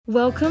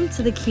Welcome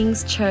to the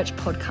King's Church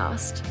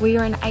podcast. We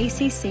are an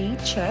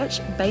ACC church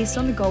based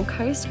on the Gold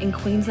Coast in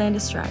Queensland,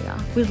 Australia.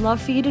 We'd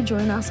love for you to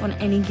join us on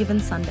any given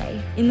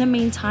Sunday. In the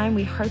meantime,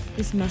 we hope that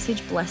this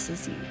message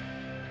blesses you.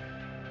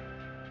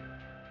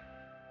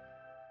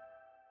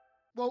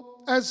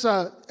 Well,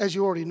 as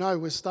you already know,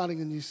 we're starting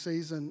a new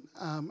season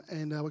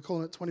and we're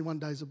calling it 21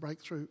 Days of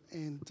Breakthrough.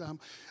 And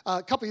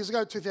a couple of years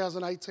ago,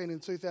 2018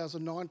 and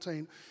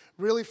 2019,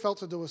 really felt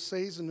to do a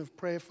season of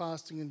prayer,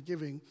 fasting and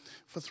giving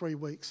for 3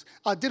 weeks.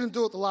 I didn't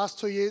do it the last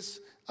 2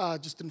 years,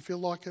 just didn't feel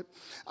like it.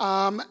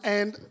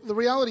 And the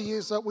reality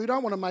is that we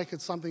don't want to make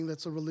it something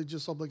that's a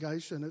religious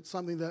obligation. It's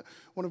something that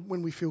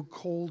when we feel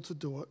called to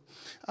do it,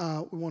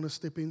 we want to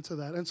step into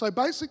that. And so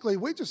basically,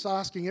 we're just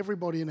asking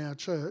everybody in our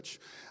church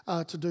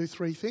to do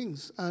 3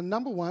 things.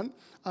 Number one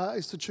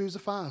is to choose a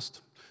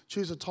fast.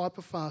 Choose a type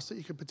of fast that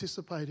you can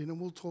participate in, and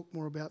we'll talk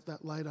more about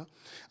that later.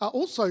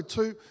 Also,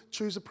 to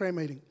choose a prayer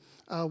meeting.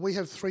 We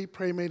have 3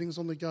 prayer meetings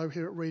on the go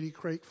here at Reedy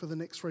Creek for the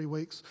next 3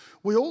 weeks.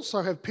 We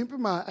also have,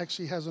 Pimpama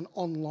actually has an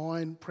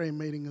online prayer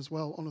meeting as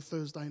well on a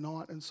Thursday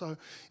night. And so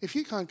if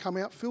you can't come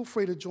out, feel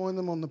free to join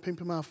them on the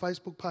Pimpama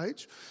Facebook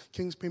page,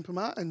 King's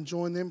Pimpama, and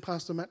join them.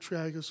 Pastor Matt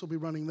Triagus will be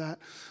running that.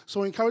 So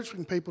we're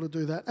encouraging people to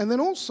do that. And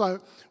then also,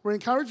 we're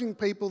encouraging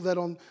people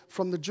that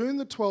from the June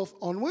the 12th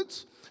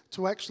onwards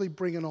to actually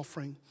bring an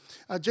offering.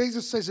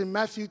 Jesus says in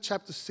Matthew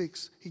chapter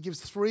 6, he gives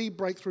 3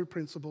 breakthrough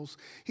principles.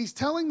 He's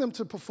telling them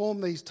to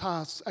perform these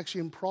tasks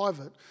actually in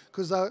private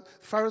because the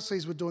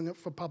Pharisees were doing it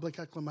for public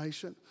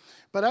acclamation.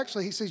 But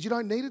actually, he says you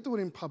don't need to do it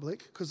in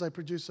public because if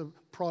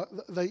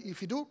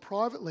you do it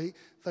privately,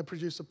 they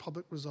produce a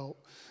public result.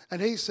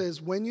 And he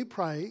says when you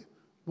pray,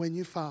 when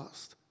you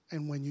fast,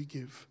 and when you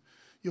give,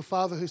 your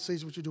Father who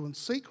sees what you do in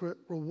secret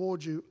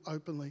reward you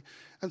openly.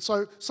 And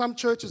so some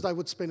churches, they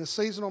would spend a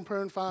season on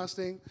prayer and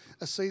fasting,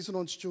 a season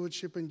on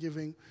stewardship and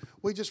giving.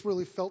 We just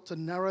really felt to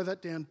narrow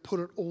that down, put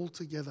it all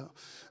together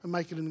and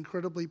make it an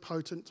incredibly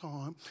potent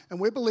time. And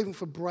we're believing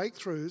for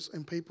breakthroughs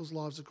in people's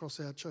lives across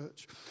our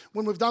church.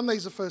 When we've done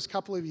these the first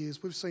couple of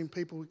years, we've seen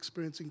people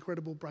experience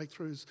incredible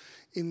breakthroughs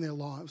in their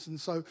lives. And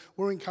so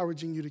we're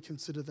encouraging you to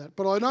consider that.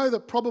 But I know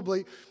that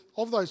probably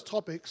of those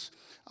topics,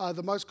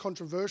 the most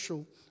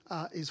controversial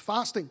is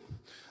fasting.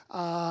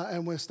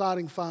 And we're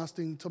starting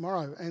fasting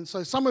tomorrow. And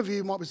so some of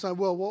you might be saying,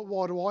 well,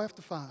 why do I have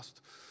to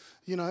fast?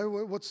 You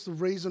know, what's the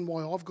reason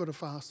why I've got to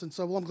fast? And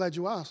so, well, I'm glad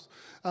you asked,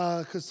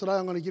 because today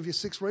I'm going to give you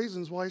 6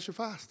 reasons why you should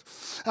fast.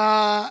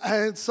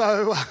 And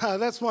so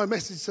that's my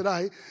message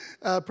today.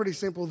 Pretty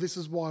simple. This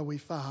is why we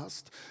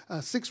fast.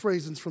 6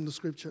 reasons from the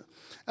scripture.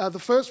 The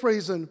first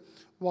reason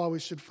why we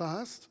should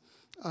fast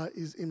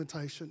is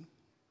imitation.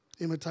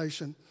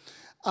 Imitation.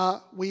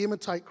 We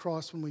imitate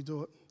Christ when we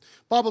do it.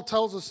 Bible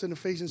tells us in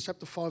Ephesians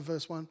chapter 5,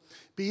 verse 1,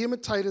 be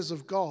imitators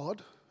of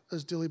God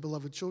as dearly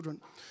beloved children.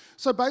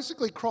 So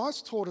basically,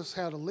 Christ taught us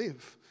how to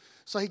live.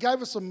 So he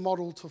gave us a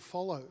model to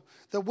follow,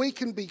 that we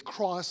can be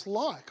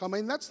Christ-like. I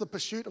mean, that's the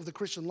pursuit of the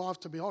Christian life,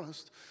 to be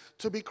honest,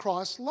 to be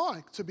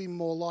Christ-like, to be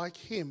more like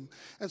him.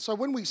 And so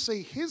when we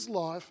see his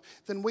life,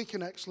 then we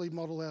can actually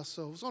model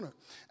ourselves on it.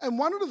 And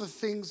one of the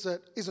things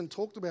that isn't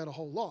talked about a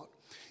whole lot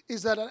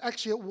is that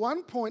actually at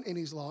one point in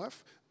his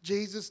life,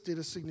 Jesus did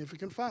a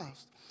significant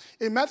fast.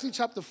 In Matthew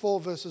chapter 4,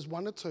 verses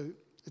 1 to 2,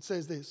 it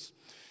says this,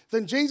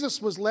 then Jesus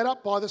was led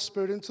up by the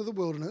Spirit into the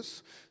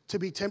wilderness to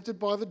be tempted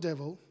by the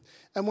devil,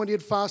 and when he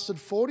had fasted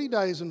 40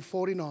 days and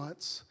 40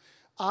 nights,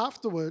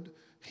 afterward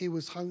he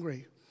was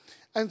hungry.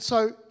 And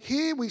so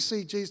here we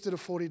see Jesus did a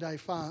 40-day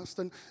fast.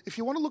 And if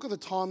you want to look at the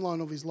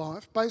timeline of his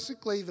life,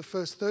 basically the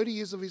first 30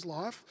 years of his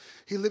life,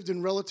 he lived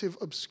in relative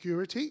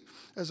obscurity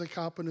as a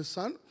carpenter's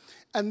son.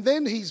 And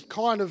then hits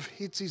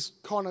his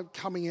kind of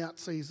coming out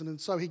season.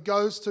 And so he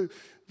goes to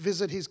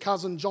visit his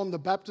cousin John the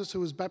Baptist, who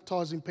was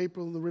baptizing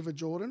people in the River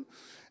Jordan.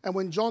 And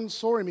when John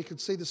saw him, he could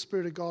see the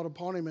Spirit of God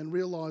upon him and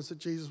realized that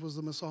Jesus was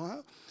the Messiah.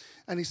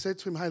 And he said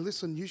to him, hey,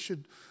 listen, you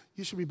should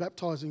be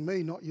baptizing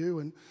me, not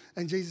you.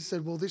 And Jesus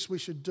said, well, this we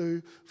should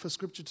do for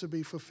Scripture to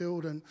be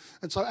fulfilled. And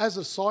so as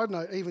a side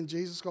note, even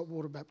Jesus got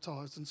water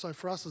baptized. And so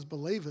for us as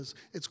believers,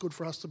 it's good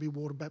for us to be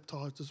water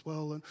baptized as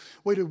well. And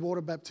we do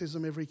water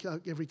baptism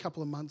every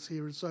couple of months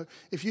here. And so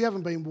if you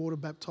haven't been water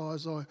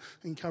baptized, I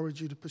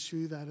encourage you to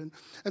pursue that.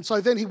 And so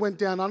then he went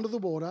down under the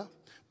water.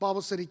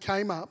 Bible said he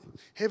came up,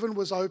 heaven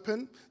was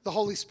open, the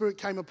Holy Spirit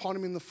came upon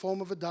him in the form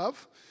of a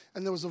dove,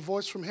 and there was a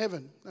voice from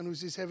heaven, and it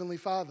was his heavenly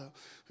Father,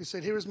 who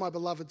said, here is my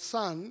beloved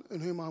Son, in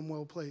whom I'm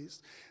well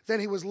pleased. Then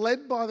he was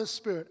led by the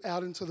Spirit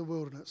out into the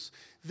wilderness.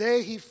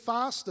 There he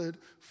fasted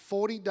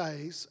 40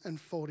 days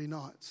and 40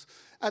 nights.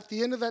 At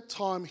the end of that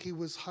time, he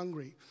was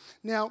hungry.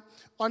 Now,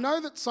 I know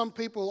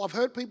that I've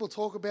heard people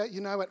talk about,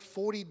 at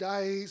 40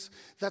 days,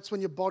 that's when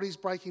your body's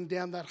breaking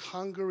down. That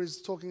hunger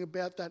is talking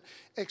about that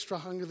extra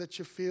hunger that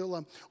you feel.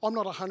 I'm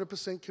not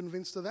 100%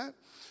 convinced of that.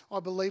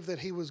 I believe that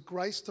he was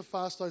graced to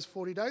fast those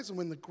 40 days, and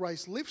when the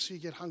grace lifts, you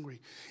get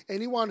hungry.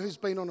 Anyone who's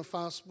been on a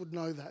fast would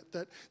know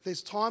that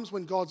there's times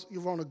when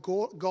you're on a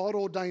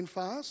God-ordained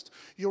fast,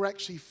 you're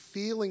actually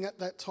feeling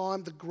at that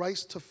time the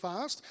grace to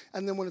fast,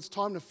 and then when it's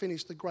time to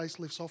finish, the grace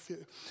lifts off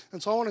you.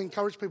 And so I want to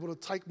encourage people to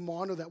take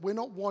mind of that. We're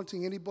not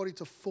wanting anybody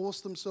to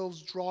force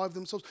themselves, drive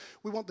themselves.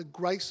 We want the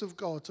grace of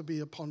God to be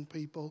upon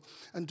people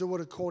and do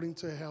it according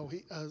to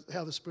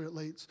how the Spirit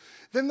leads.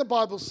 Then the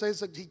Bible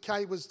says that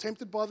he was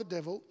tempted by the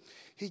devil.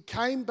 He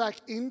came back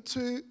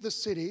into the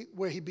city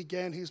where he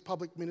began his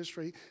public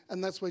ministry,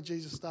 and that's where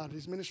Jesus started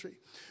his ministry.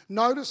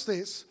 Notice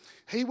this,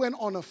 he went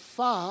on a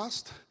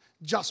fast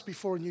just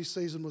before a new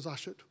season was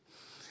ushered.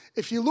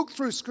 If you look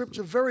through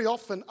Scripture, very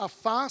often a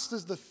fast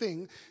is the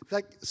thing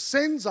that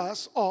sends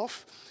us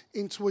off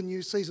into a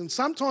new season.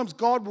 Sometimes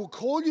God will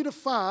call you to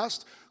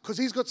fast because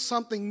he's got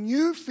something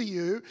new for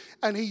you,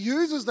 and he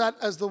uses that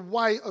as the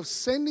way of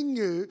sending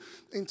you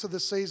into the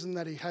season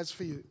that he has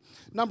for you.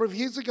 A number of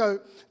years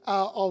ago,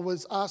 I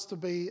was asked to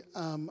be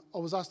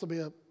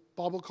a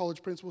Bible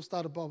college principal,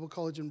 started Bible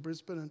college in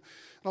Brisbane, and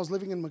I was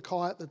living in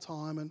Mackay at the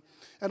time,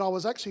 and I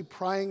was actually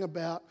praying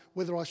about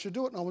whether I should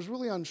do it, and I was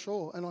really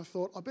unsure, and I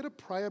thought, I better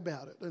pray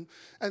about it,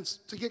 and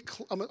to get,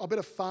 I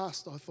better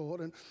fast, I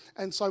thought,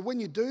 and so when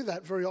you do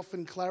that, very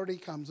often clarity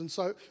comes, and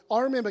so I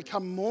remember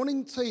come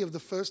morning tea of the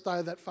first day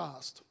of that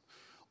fast,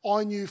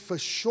 I knew for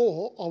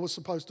sure I was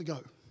supposed to go,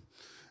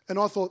 and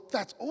I thought,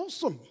 that's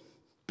awesome,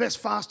 best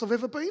fast I've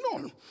ever been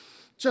on,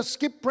 just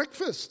skip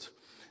breakfast.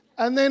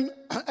 And then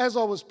as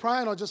I was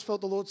praying, I just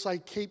felt the Lord say,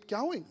 keep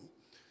going.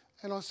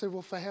 And I said,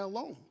 well, for how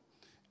long?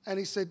 And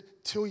he said,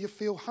 till you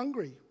feel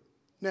hungry.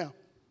 Now,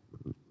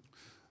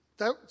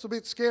 that's a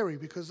bit scary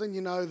because then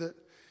you know that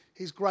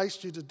he's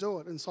graced you to do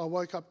it. And so I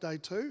woke up day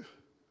 2,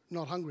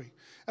 not hungry.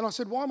 And I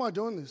said, why am I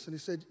doing this? And he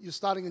said, you're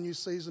starting a new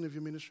season of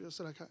your ministry. I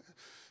said, okay.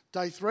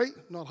 Day 3,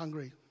 not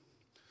hungry.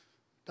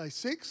 Day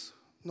 6,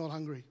 not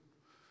hungry.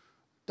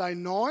 Day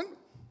 9,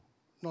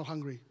 not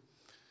hungry.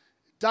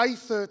 Day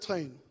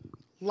 13,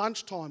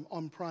 lunchtime,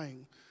 I'm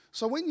praying.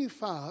 So when you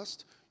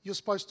fast, you're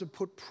supposed to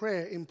put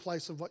prayer in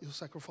place of what you're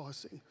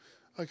sacrificing.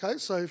 Okay,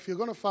 so if you're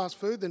going to fast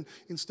food, then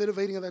instead of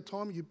eating at that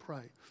time, you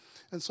pray.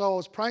 And so I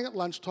was praying at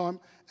lunchtime,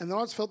 and then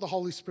I just felt the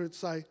Holy Spirit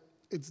say,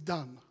 it's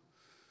done.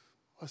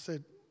 I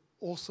said,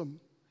 awesome.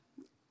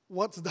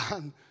 What's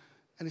done?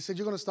 And he said,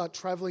 you're going to start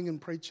traveling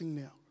and preaching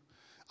now.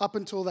 Up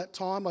until that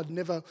time, I'd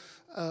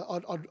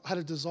had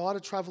a desire to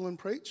travel and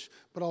preach,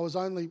 but I was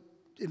only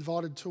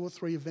invited 2 or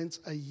 3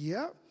 events a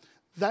year.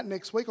 That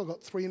next week, I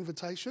got 3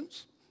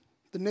 invitations.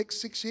 The next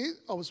 6 years,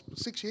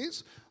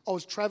 I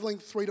was travelling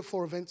 3 to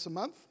 4 events a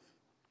month.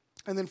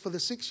 And then for the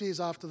 6 years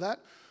after that,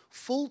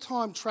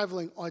 full-time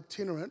travelling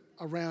itinerant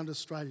around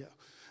Australia.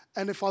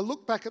 And if I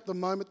look back at the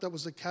moment that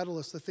was the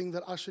catalyst, the thing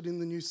that ushered in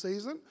the new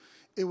season,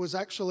 it was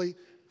actually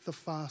the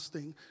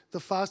fasting. The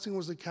fasting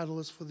was the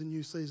catalyst for the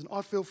new season.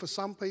 I feel for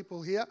some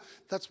people here,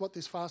 that's what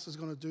this fast is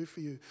going to do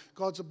for you.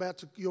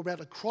 You're about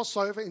to cross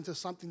over into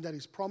something that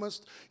is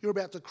promised. You're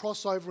about to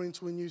cross over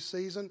into a new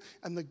season,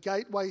 and the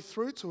gateway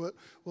through to it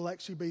will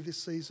actually be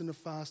this season of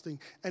fasting.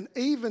 And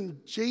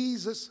even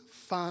Jesus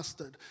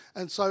fasted.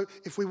 And so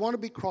if we want to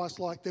be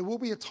Christ-like, there will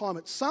be a time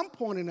at some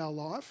point in our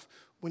life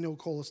when he'll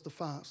call us to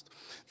fast.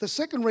 The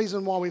second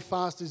reason why we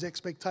fast is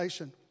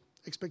expectation.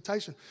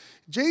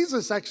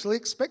 Jesus actually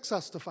expects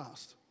us to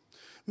fast.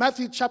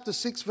 Matthew chapter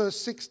 6 verse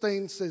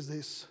 16 says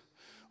this.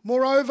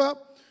 Moreover,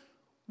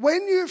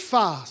 when you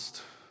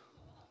fast,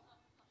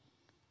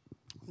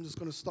 I'm just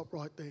going to stop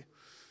right there.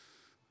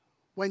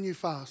 When you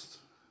fast.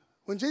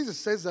 When Jesus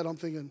says that, I'm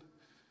thinking,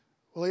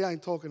 well, he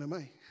ain't talking to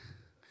me.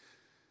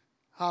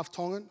 Half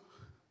Tongan,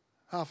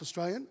 half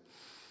Australian.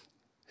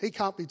 He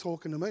can't be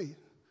talking to me.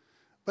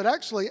 But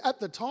actually, at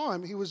the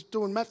time, he was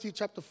doing Matthew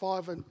chapter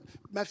 5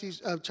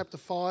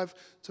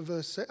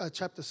 to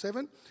chapter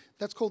 7.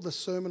 That's called the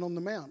Sermon on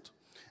the Mount.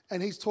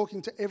 And he's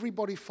talking to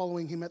everybody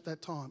following him at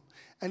that time.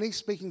 And he's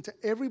speaking to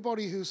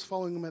everybody who's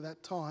following him at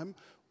that time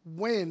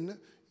when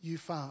you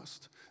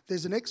fast.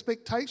 There's an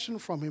expectation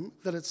from him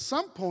that at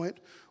some point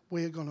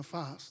we're going to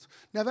fast.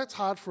 Now, that's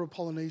hard for a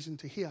Polynesian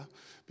to hear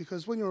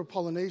because when you're a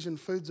Polynesian,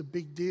 food's a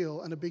big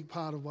deal and a big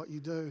part of what you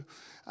do.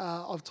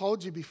 I've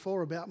told you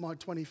before about my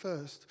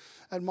 21st.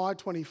 At my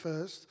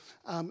 21st,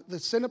 the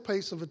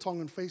centrepiece of a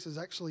Tongan feast is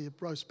actually a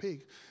roast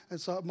pig.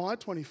 And so at my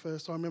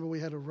 21st, I remember we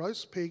had a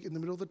roast pig in the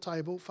middle of the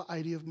table for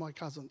 80 of my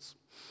cousins.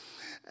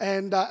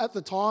 And at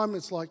the time,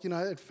 it's like,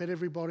 it fed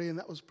everybody and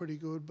that was pretty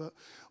good. But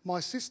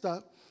my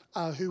sister,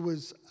 who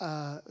was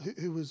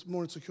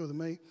more insecure than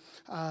me,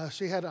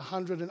 she had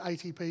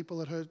 180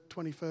 people at her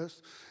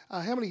 21st.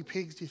 How many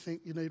pigs do you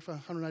think you need for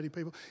 180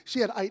 people? She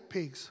had 8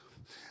 pigs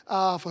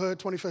for her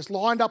 21st,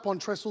 lined up on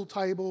trestle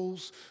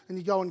tables, and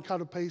you go and cut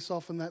a piece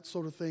off and that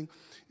sort of thing.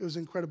 It was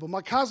incredible.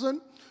 My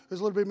cousin, who's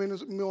a little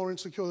bit more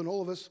insecure than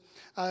all of us,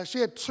 she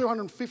had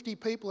 250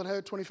 people at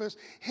her 21st.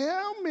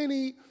 How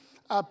many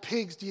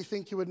pigs do you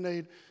think you would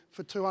need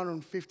for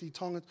 250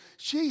 Tongans?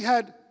 She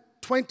had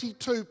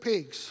 22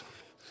 pigs.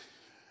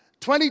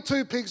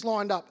 22 pigs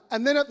lined up.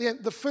 And then at the end,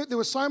 there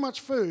was so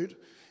much food,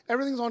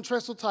 everything's on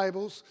trestle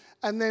tables,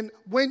 and then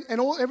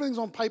everything's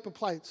on paper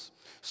plates.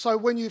 So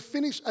when you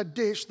finish a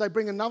dish, they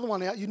bring another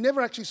one out. You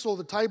never actually saw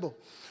the table,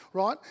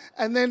 right?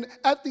 And then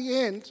at the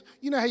end,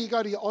 you know how you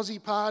go to your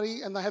Aussie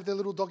party and they have their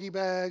little doggy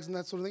bags and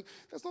that sort of thing?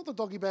 That's not the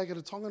doggy bag at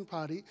a Tongan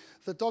party.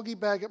 The doggy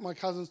bag at my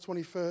cousin's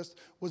 21st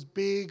was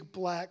big,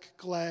 black,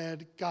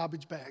 Glad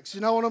garbage bags.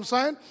 You know what I'm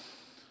saying?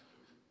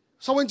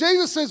 So when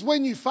Jesus says,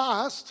 when you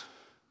fast,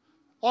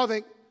 I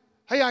think,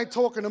 he ain't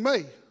talking to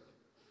me.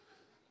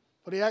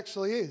 But he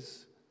actually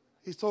is.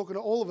 He's talking to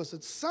all of us.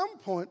 At some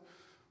point,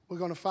 we're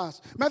going to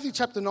fast. Matthew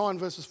chapter 9,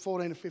 verses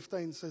 14 to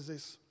 15 says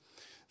this.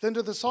 Then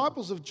the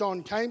disciples of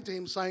John came to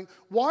him saying,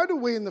 why do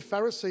we and the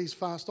Pharisees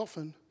fast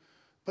often,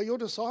 but your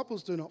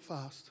disciples do not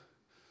fast?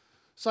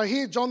 So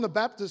here John the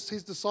Baptist,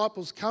 his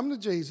disciples come to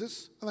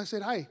Jesus and they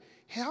said, hey,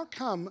 how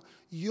come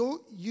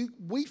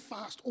we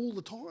fast all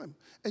the time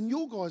and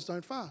your guys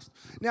don't fast?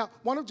 Now,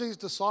 one of Jesus'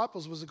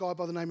 disciples was a guy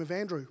by the name of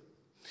Andrew.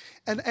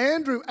 And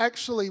Andrew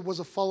actually was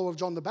a follower of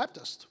John the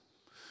Baptist.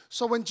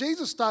 So when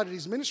Jesus started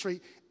his ministry,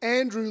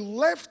 Andrew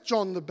left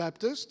John the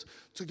Baptist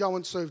to go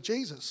and serve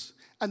Jesus.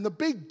 And the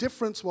big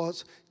difference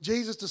was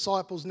Jesus'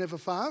 disciples never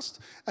fast,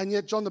 and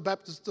yet John the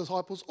Baptist's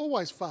disciples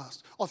always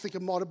fast. I think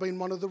it might have been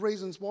one of the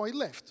reasons why he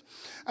left.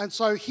 And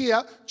so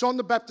here, John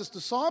the Baptist's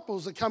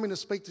disciples are coming to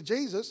speak to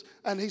Jesus,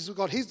 and he's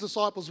got his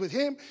disciples with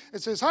him,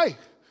 and says, hey,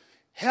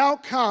 how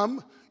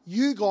come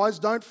you guys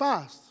don't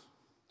fast?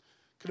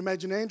 You can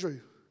imagine Andrew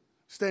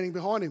standing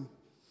behind him,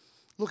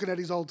 looking at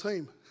his old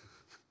team.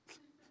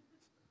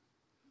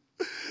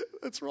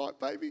 That's right,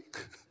 baby.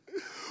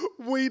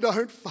 We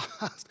don't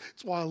fast.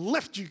 That's why I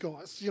left you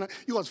guys. You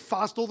guys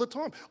fast all the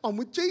time. I'm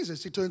with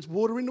Jesus. He turns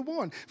water into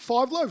wine.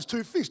 5 loaves,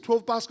 2 fish,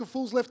 12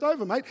 basketfuls left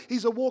over, mate.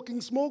 He's a walking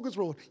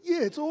smorgasbord.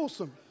 Yeah, it's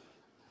awesome.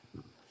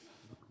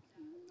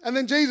 And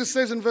then Jesus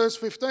says in verse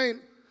 15,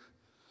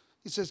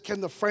 he says,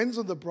 can the friends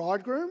of the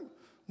bridegroom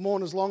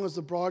mourn as long as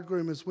the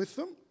bridegroom is with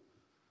them?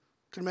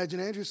 Can imagine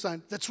Andrew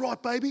saying, that's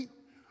right, baby.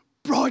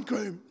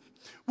 Bridegroom.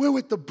 We're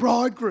with the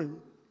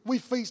bridegroom. We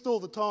feast all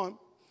the time.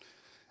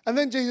 And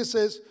then Jesus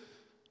says,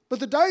 but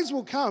the days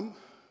will come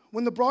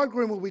when the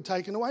bridegroom will be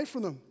taken away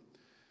from them.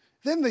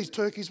 Then these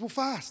turkeys will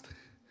fast.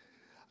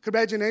 I could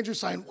imagine Andrew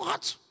saying,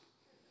 what?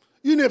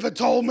 You never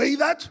told me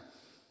that.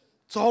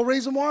 It's the whole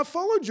reason why I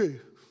followed you.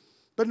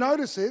 But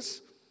notice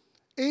this,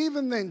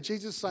 even then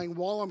Jesus saying,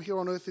 while I'm here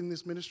on earth in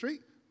this ministry,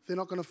 they're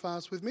not going to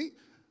fast with me,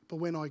 but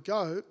when I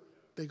go,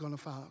 they're going to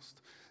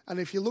fast. And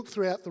if you look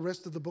throughout the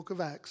rest of the book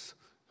of Acts,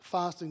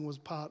 fasting was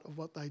part of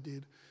what they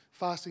did.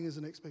 Fasting is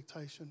an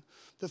expectation.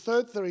 The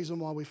third reason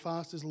why we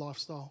fast is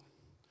lifestyle.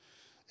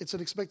 It's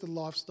an expected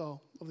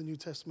lifestyle of the New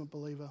Testament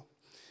believer.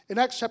 In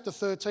Acts chapter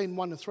 13,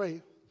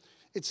 1-3,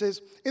 it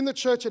says, in the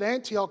church at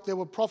Antioch there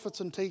were prophets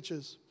and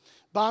teachers.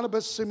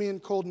 Barnabas, Simeon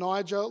called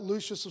Niger,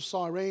 Lucius of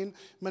Cyrene,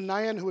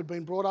 Manaen who had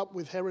been brought up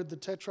with Herod the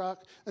Tetrarch,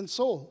 and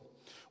Saul.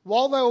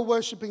 While they were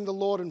worshipping the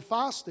Lord and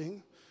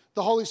fasting,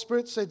 the Holy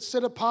Spirit said,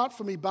 set apart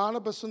for me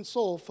Barnabas and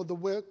Saul for the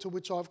work to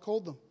which I've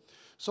called them.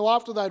 So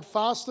after they'd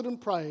fasted and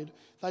prayed,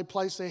 they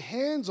placed their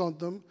hands on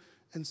them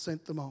and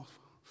sent them off.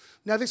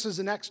 Now this is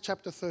in Acts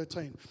chapter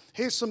 13.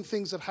 Here's some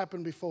things that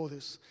happened before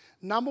this.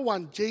 Number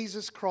one,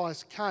 Jesus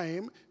Christ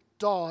came,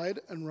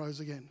 died, and rose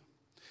again.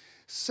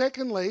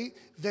 Secondly,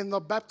 then the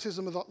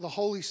baptism of the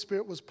Holy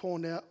Spirit was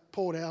poured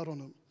out on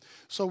them.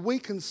 So we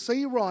can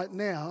see right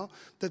now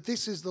that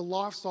this is the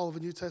lifestyle of a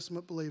New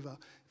Testament believer.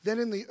 Then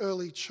in the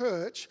early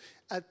church,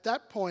 at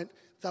that point,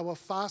 they were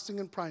fasting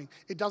and praying.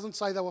 It doesn't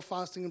say they were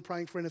fasting and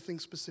praying for anything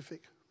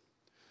specific.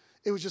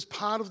 It was just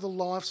part of the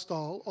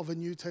lifestyle of a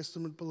New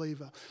Testament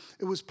believer.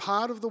 It was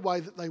part of the way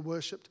that they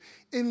worshipped.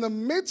 In the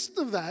midst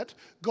of that,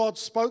 God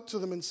spoke to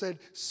them and said,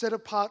 set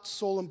apart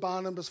Saul and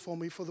Barnabas for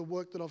me for the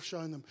work that I've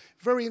shown them.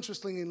 Very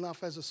interestingly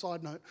enough, as a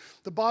side note,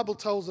 the Bible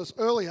tells us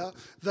earlier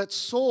that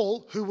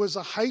Saul, who was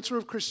a hater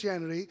of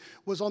Christianity,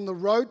 was on the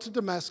road to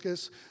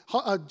Damascus.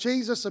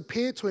 Jesus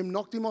appeared to him,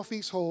 knocked him off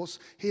his horse.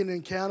 He had an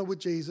encounter with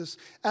Jesus.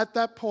 At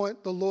that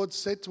point, the Lord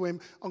said to him,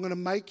 I'm going to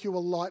make you a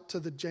light to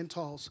the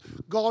Gentiles.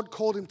 God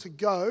called him to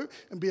go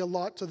and be a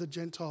light to the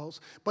Gentiles.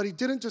 But he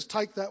didn't just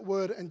take that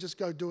word and just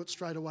go do it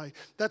straight away.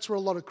 That's where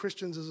a lot of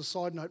Christians, as a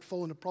side note,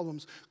 fall into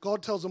problems.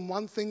 God tells them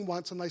one thing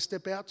once and they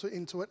step out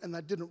into it and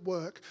that didn't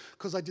work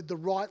because they did the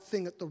right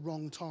thing at the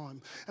wrong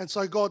time. And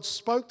so God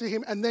spoke to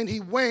him and then he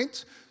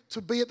went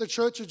to be at the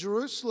church of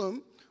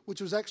Jerusalem, which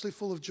was actually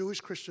full of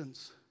Jewish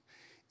Christians.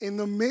 In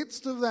the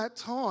midst of that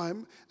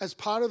time, as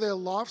part of their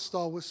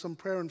lifestyle with some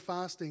prayer and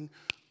fasting,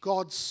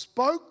 God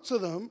spoke to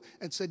them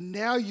and said,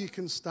 now you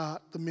can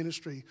start the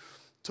ministry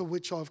to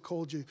which I've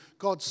called you.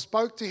 God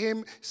spoke to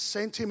him,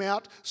 sent him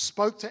out,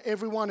 spoke to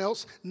everyone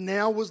else.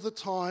 Now was the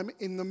time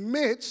in the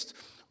midst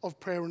of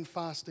prayer and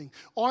fasting.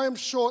 I am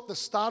sure at the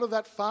start of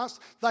that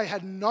fast, they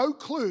had no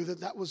clue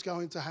that that was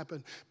going to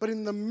happen. But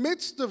in the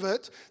midst of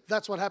it,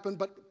 that's what happened.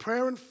 But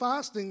prayer and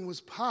fasting was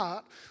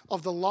part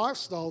of the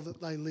lifestyle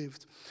that they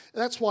lived.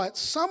 That's why at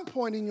some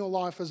point in your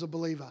life as a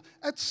believer,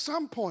 at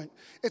some point,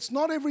 it's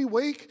not every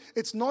week,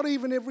 it's not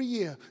even every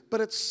year,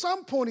 but at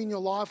some point in your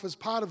life as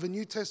part of a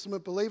New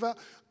Testament believer,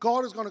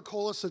 God is going to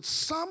call us at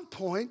some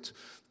point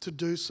to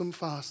do some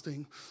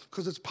fasting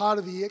because it's part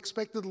of the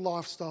expected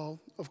lifestyle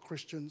of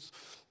Christians.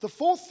 The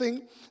fourth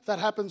thing that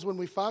happens when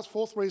we fast,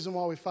 fourth reason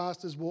why we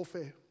fast, is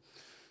warfare,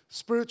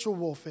 spiritual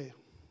warfare.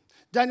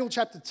 Daniel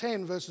chapter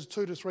 10 verses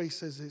 2 to 3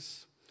 says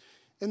this: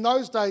 "In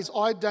those days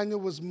I, Daniel,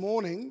 was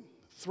mourning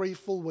 3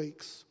 full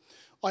weeks.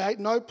 I ate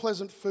no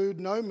pleasant food,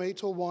 no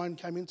meat or wine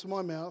came into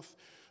my mouth,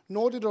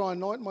 nor did I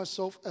anoint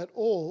myself at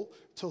all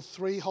till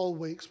 3 whole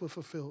weeks were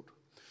fulfilled."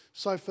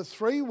 So for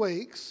 3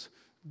 weeks,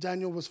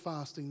 Daniel was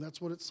fasting.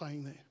 That's what it's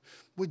saying there.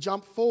 We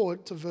jump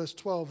forward to verse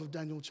 12 of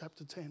Daniel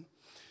chapter 10.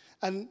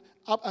 And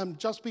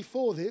just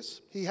before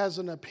this, he has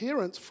an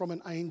appearance from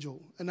an angel.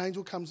 An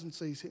angel comes and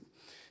sees him.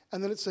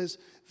 And then it says,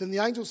 "Then the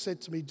angel said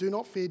to me, 'Do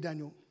not fear,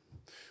 Daniel,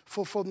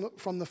 for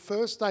from the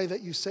first day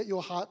that you set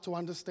your heart to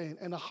understand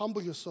and to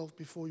humble yourself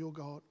before your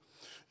God,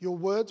 your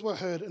words were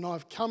heard, and I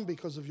have come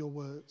because of your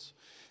words.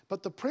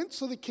 But the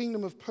prince of the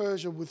kingdom of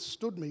Persia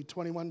withstood me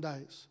 21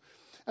 days.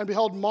 And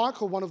behold,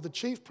 Michael, one of the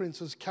chief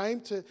princes,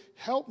 came to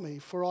help me,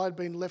 for I had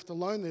been left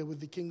alone there with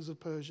the kings of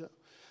Persia.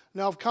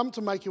 Now I've come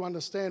to make you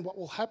understand what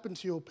will happen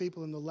to your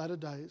people in the latter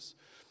days,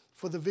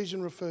 for the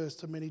vision refers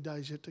to many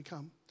days yet to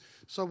come."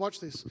 So watch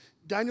this.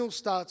 Daniel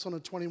starts on a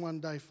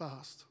 21-day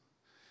fast.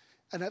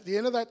 And at the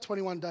end of that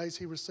 21 days,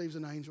 he receives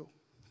an angel.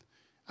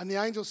 And the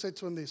angel said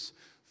to him this: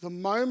 "The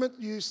moment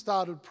you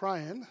started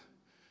praying,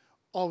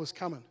 I was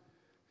coming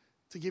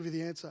to give you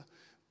the answer,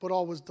 but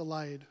I was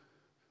delayed."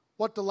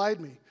 What delayed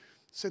me?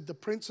 Said the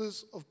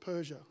princes of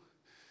Persia.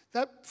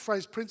 That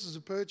phrase, princes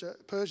of Persia,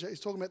 is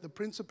talking about the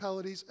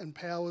principalities and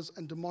powers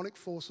and demonic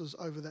forces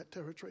over that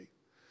territory.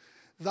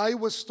 They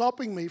were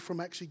stopping me from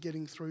actually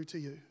getting through to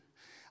you.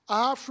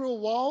 After a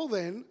while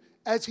then,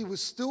 as he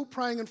was still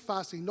praying and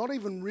fasting, not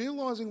even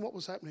realizing what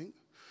was happening,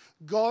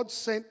 God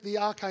sent the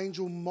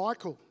archangel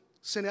Michael,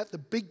 sent out the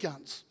big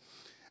guns.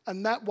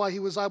 And that way he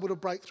was able to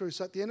break through.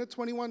 So at the end of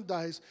 21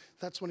 days,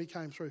 that's when he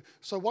came through.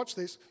 So watch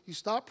this. You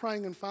start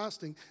praying and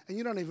fasting, and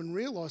you don't even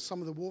realize some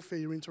of the warfare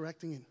you're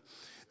interacting in.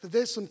 That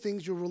there's some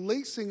things you're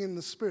releasing in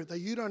the spirit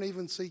that you don't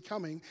even see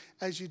coming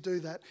as you do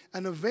that.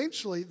 And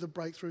eventually the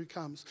breakthrough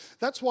comes.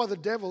 That's why the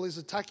devil is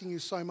attacking you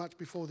so much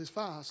before this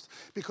fast.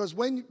 Because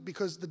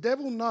the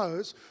devil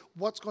knows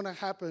what's going to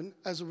happen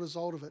as a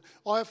result of it.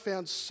 I have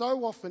found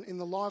so often in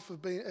the life of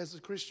being as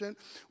a Christian,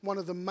 one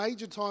of the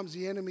major times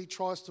the enemy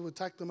tries to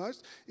attack the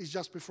most is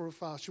just before a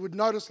fast. You would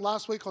notice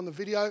last week on the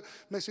video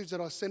message that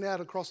I sent out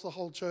across the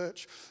whole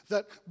church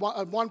that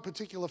at one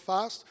particular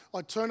fast,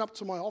 I turned up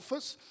to my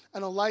office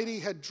and a lady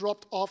had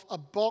dropped off a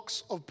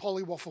box of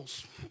Polly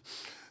waffles.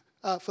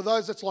 For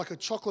those, that's like a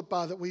chocolate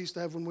bar that we used to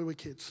have when we were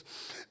kids.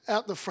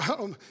 Out the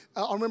front,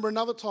 I remember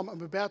another time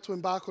I'm about to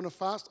embark on a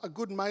fast. A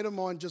good mate of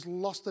mine just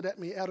lost it at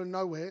me out of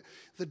nowhere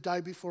the day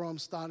before I'm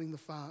starting the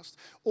fast.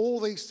 All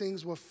these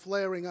things were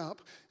flaring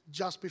up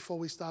just before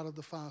we started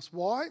the fast.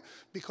 Why?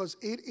 Because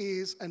it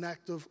is an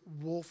act of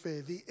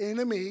warfare. The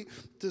enemy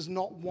does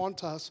not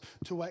want us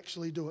to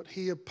actually do it.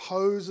 He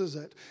opposes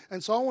it.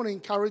 And so I want to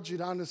encourage you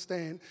to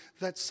understand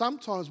that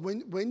sometimes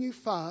when you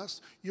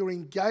fast, you're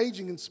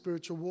engaging in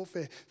spiritual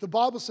warfare. The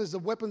Bible says the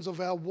weapons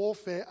of our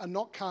warfare are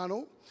not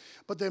carnal,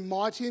 but they're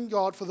mighty in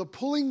God for the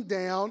pulling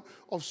down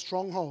of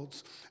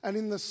strongholds. And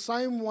in the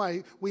same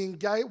way,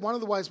 one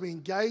of the ways we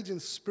engage in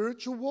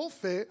spiritual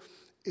warfare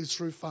is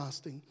through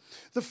fasting.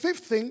 The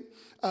fifth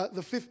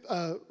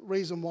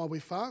reason why we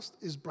fast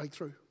is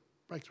breakthrough.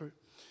 Breakthrough.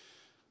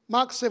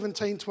 Mark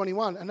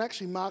 17:21, and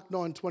actually Mark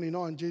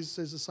 9:29, Jesus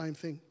says the same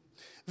thing.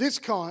 This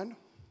kind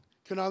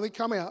can only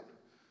come out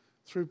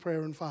through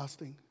prayer and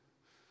fasting.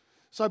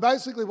 So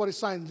basically what he's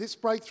saying, this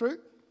breakthrough,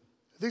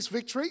 this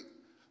victory,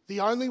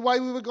 the only way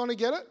we were going to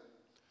get it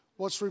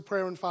was through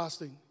prayer and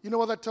fasting. You know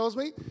what that tells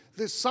me?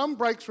 There's some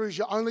breakthroughs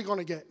you're only going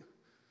to get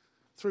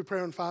through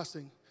prayer and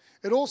fasting.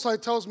 It also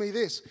tells me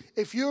this: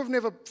 if you have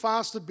never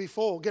fasted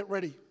before, get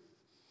ready.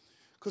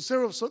 Because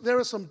there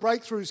are some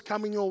breakthroughs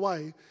coming your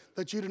way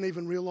that you didn't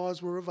even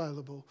realize were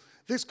available.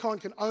 This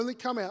kind can only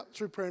come out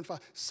through prayer and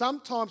fasting.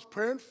 Sometimes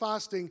prayer and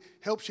fasting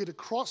helps you to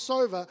cross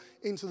over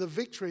into the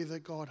victory that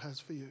God has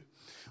for you.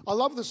 I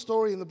love the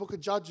story in the book of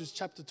Judges,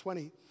 chapter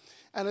 20.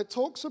 And it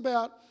talks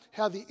about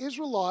how the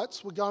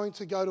Israelites were going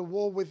to go to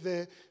war with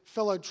their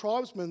fellow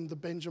tribesmen, the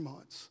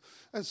Benjamites.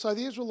 And so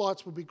the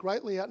Israelites would be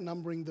greatly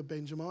outnumbering the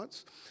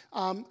Benjamites.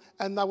 And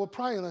they were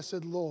praying. They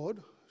said,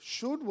 "Lord,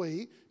 should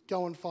we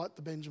go and fight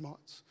the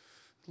Benjamites?"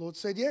 The Lord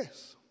said,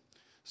 "Yes."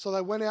 So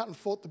they went out and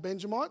fought the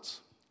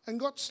Benjamites and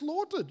got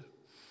slaughtered.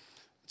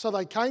 So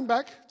they came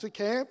back to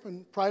camp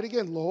and prayed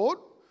again, "Lord,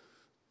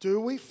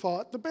 do we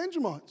fight the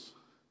Benjamites?"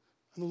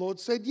 And the Lord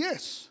said,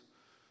 "Yes."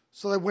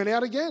 So they went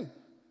out again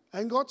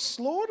and got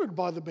slaughtered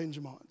by the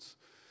Benjamites.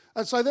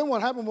 And so then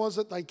what happened was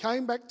that they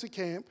came back to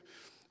camp,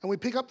 and we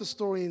pick up the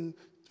story in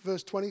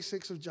verse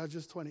 26 of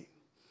Judges 20. It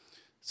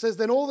says,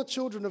 then all the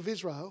children of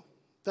Israel,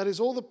 that is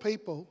all the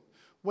people,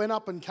 went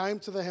up and came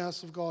to the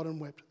house of God and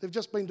wept. They've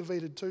just been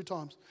defeated 2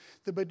 times.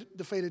 They've been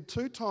defeated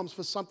 2 times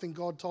for something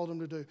God told them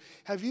to do.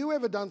 Have you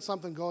ever done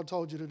something God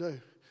told you to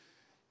do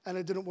and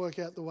it didn't work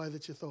out the way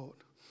that you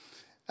thought?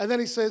 And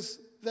then he says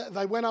that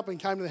they went up and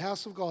came to the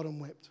house of God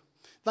and wept.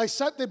 They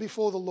sat there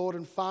before the Lord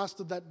and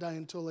fasted that day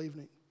until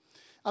evening.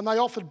 And they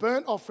offered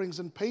burnt offerings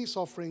and peace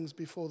offerings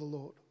before the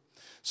Lord.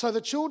 So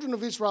the children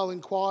of Israel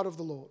inquired of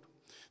the Lord.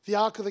 The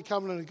ark of the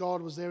covenant of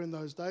God was there in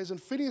those days, and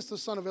Phinehas the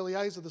son of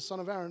Eleazar the son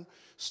of Aaron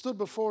stood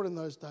before it in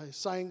those days,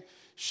 saying,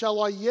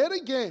 shall I yet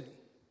again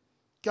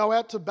go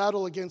out to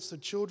battle against the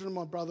children of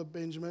my brother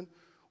Benjamin,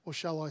 or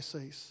shall I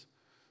cease?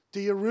 Do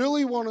you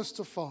really want us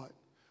to fight?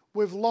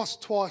 We've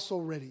lost twice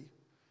already.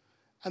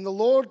 And the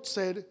Lord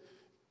said,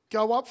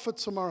 go up, for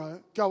tomorrow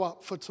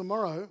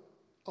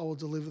I will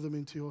deliver them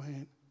into your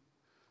hand.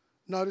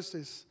 Notice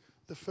this,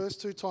 the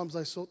first 2 times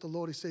they sought the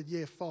Lord, he said,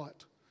 yeah,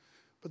 fight.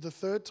 But the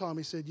 3rd time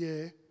he said,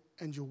 yeah,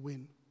 and you'll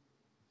win.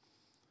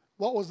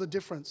 What was the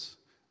difference?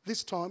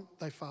 This time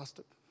they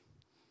fasted.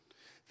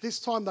 This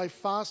time they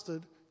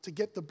fasted to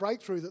get the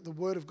breakthrough that the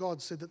Word of God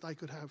said that they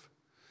could have.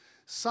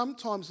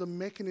 Sometimes the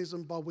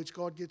mechanism by which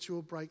God gets you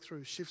a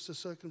breakthrough, shifts the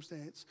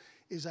circumstance,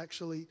 is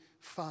actually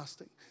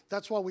fasting.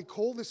 That's why we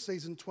call this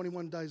season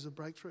 21 Days of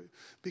Breakthrough,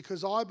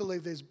 because I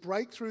believe there's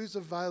breakthroughs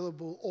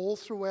available all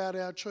throughout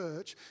our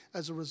church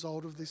as a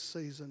result of this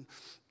season.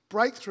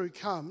 Breakthrough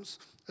comes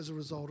as a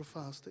result of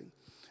fasting.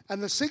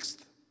 And the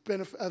sixth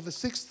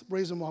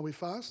reason why we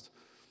fast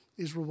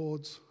is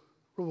rewards.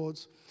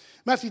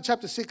 Matthew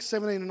chapter 6,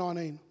 17 and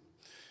 19.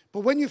 But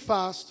when you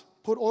fast,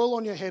 put oil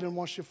on your head and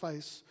wash your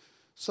face,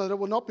 so that it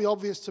will not be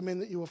obvious to men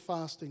that you are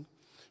fasting,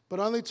 but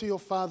only to your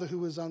Father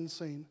who is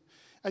unseen.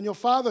 And your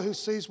Father who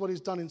sees what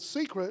is done in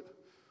secret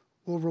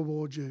will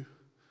reward you.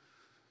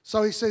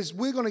 So he says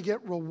we're going to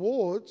get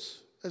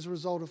rewards as a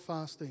result of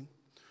fasting.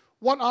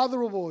 What are the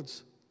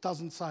rewards?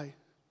 Doesn't say.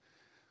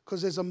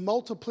 Because there's a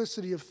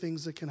multiplicity of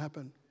things that can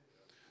happen.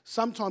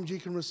 Sometimes you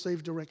can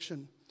receive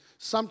direction.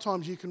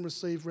 Sometimes you can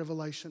receive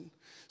revelation.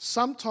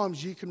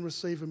 Sometimes you can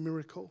receive a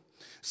miracle.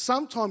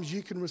 Sometimes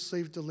you can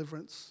receive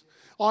deliverance.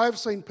 I have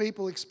seen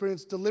people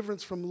experience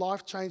deliverance from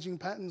life-changing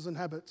patterns and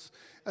habits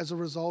as a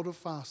result of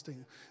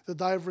fasting, that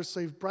they have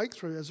received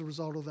breakthrough as a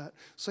result of that.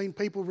 Seen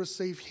people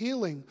receive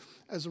healing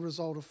as a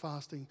result of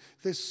fasting.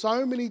 There's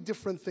so many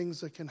different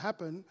things that can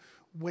happen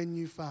when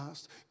you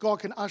fast. God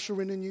can usher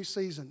in a new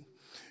season.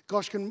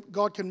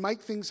 God can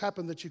make things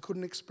happen that you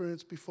couldn't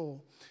experience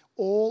before,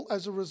 all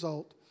as a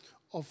result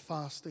of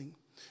fasting.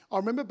 I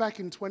remember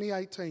back in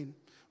 2018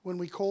 when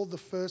we called the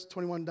first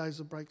 21 Days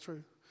of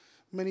Breakthrough.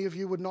 Many of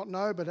you would not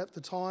know, but at the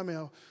time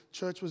our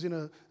church was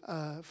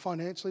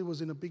financially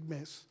was in a big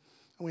mess,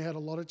 and we had a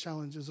lot of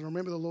challenges. And I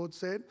remember the Lord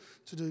said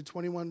to do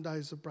 21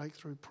 days of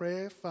breakthrough,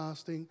 prayer,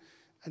 fasting,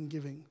 and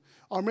giving.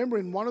 I remember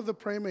in one of the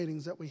prayer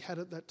meetings that we had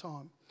at that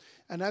time,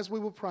 and as we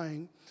were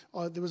praying,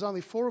 there was only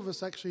 4 of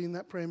us actually in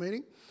that prayer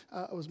meeting.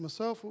 It was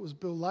myself, it was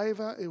Bill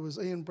Laver, it was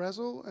Ian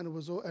Brazel, and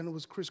it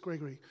was Chris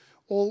Gregory,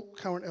 all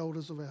current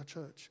elders of our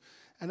church.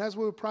 And as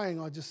we were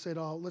praying, I just said,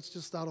 let's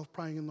just start off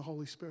praying in the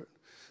Holy Spirit.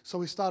 So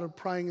we started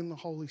praying in the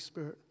Holy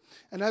Spirit.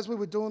 And as we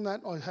were doing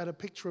that, I had a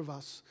picture of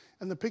us.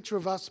 And the picture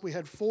of us, we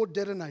had 4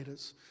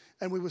 detonators.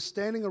 And we were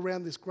standing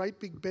around this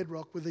great big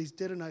bedrock with these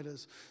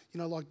detonators,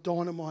 like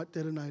dynamite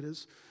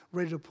detonators,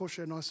 ready to push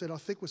it. And I said, I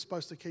think we're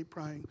supposed to keep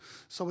praying.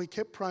 So we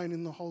kept praying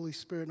in the Holy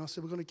Spirit. And I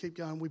said, we're going to keep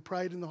going. We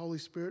prayed in the Holy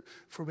Spirit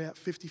for about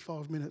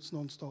 55 minutes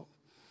non-stop.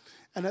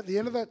 And at the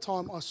end of that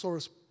time, I saw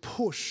us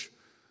push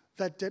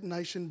that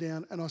detonation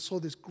down, and I saw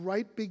this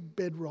great big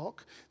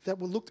bedrock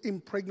that looked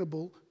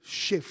impregnable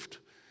shift,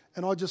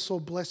 and I just saw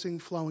blessing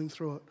flowing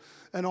through it.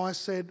 And I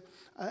said,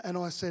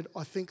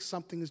 I think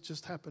something has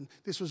just happened.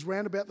 This was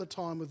round about the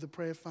time of the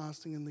prayer,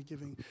 fasting, and the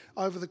giving.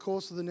 Over the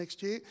course of the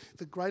next year,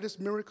 the greatest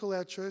miracle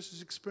our church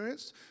has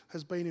experienced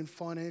has been in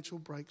financial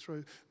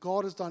breakthrough.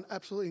 God has done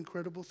absolutely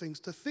incredible things.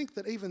 To think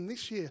that even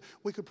this year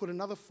we could put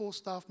another 4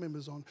 staff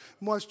members on.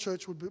 Most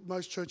churches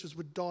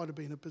would die to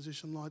be in a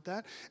position like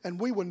that, and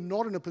we were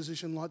not in a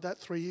position like that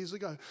 3 years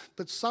ago.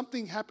 But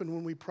something happened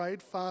when we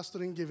prayed,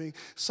 fasted, and giving.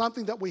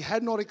 Something that we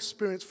had not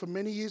experienced for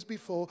many years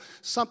before.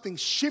 Something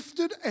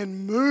shifted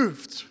and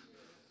moved.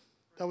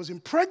 That was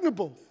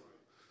impregnable.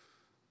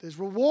 There's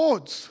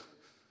rewards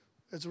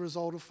as a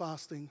result of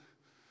fasting.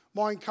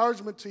 My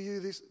encouragement to you,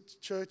 this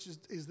church,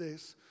 is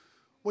this.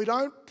 We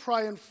don't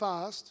pray and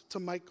fast to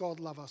make God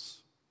love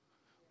us.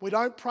 We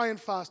don't pray and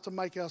fast to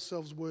make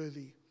ourselves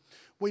worthy.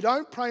 We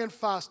don't pray and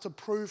fast to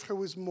prove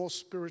who is more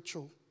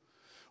spiritual.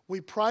 We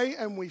pray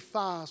and we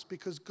fast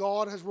because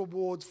God has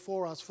rewards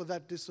for us for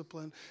that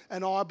discipline.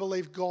 And I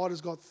believe God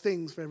has got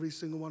things for every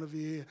single one of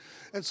you here.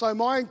 And so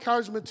my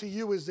encouragement to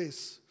you is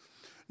this.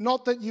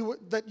 Not that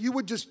you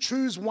would just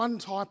choose one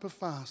type of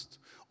fast.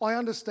 I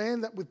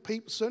understand that with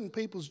certain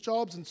people's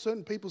jobs and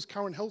certain people's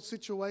current health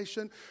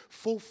situation,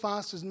 full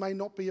fasts may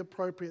not be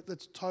appropriate.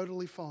 That's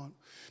totally fine.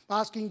 I'm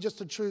asking you just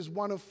to choose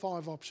one of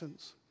 5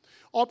 options.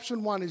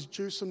 Option 1 is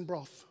juice and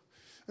broth.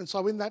 And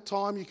so in that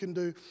time you can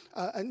do,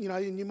 and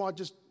you might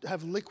just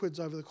have liquids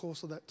over the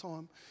course of that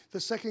time. The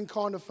second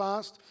kind of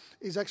fast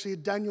is actually a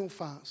Daniel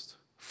fast,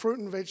 fruit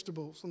and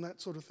vegetables and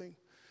that sort of thing.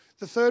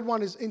 The third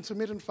one is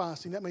intermittent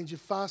fasting. That means you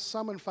fast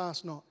some and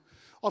fast not.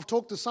 I've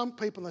talked to some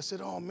people and they said,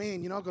 oh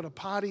man, I've got a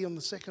party on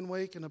the second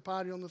week and a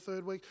party on the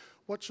third week.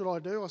 What should I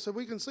do? I said,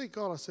 we can seek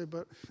God. I said,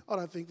 but I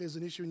don't think there's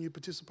an issue in you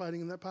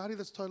participating in that party.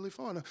 That's totally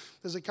fine.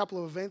 There's a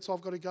couple of events I've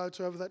got to go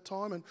to over that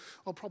time and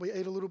I'll probably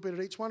eat a little bit at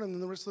each one and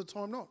then the rest of the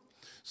time not.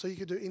 So you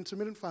could do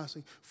intermittent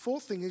fasting.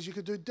 Fourth thing is you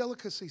could do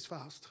delicacies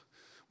fast,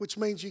 which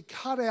means you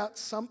cut out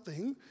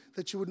something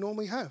that you would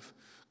normally have.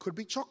 Could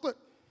be chocolate.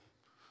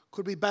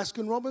 Could be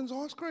Baskin-Robbins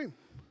ice cream.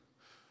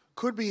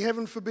 Could be,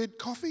 heaven forbid,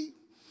 coffee.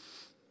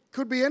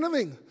 Could be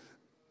anything.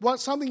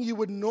 Something you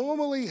would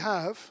normally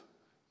have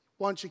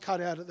once you cut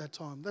out at that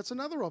time. That's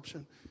another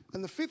option.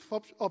 And the fifth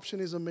option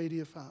is a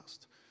media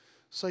fast.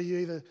 So you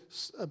either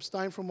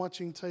abstain from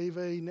watching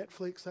TV,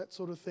 Netflix, that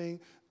sort of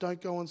thing.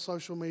 Don't go on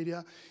social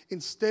media.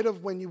 Instead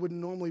of when you would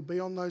normally be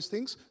on those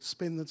things,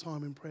 spend the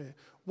time in prayer.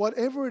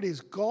 Whatever it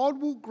is, God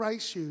will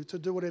grace you to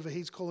do whatever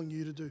He's calling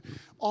you to do.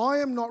 I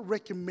am not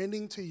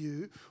recommending to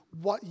you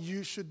what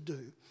you should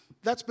do.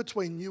 That's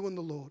between you and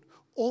the Lord.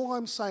 All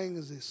I'm saying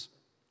is this.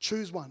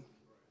 Choose one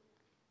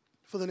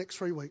for the next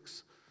 3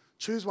 weeks.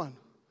 Choose one.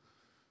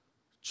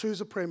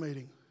 Choose a prayer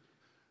meeting.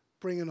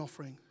 Bring an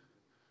offering.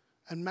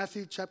 And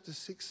Matthew chapter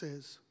 6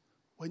 says,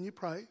 when you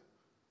pray,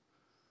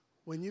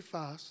 when you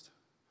fast,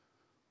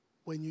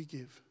 when you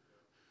give,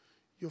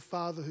 your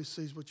Father who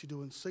sees what you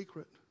do in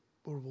secret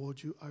will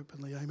reward you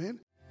openly. Amen.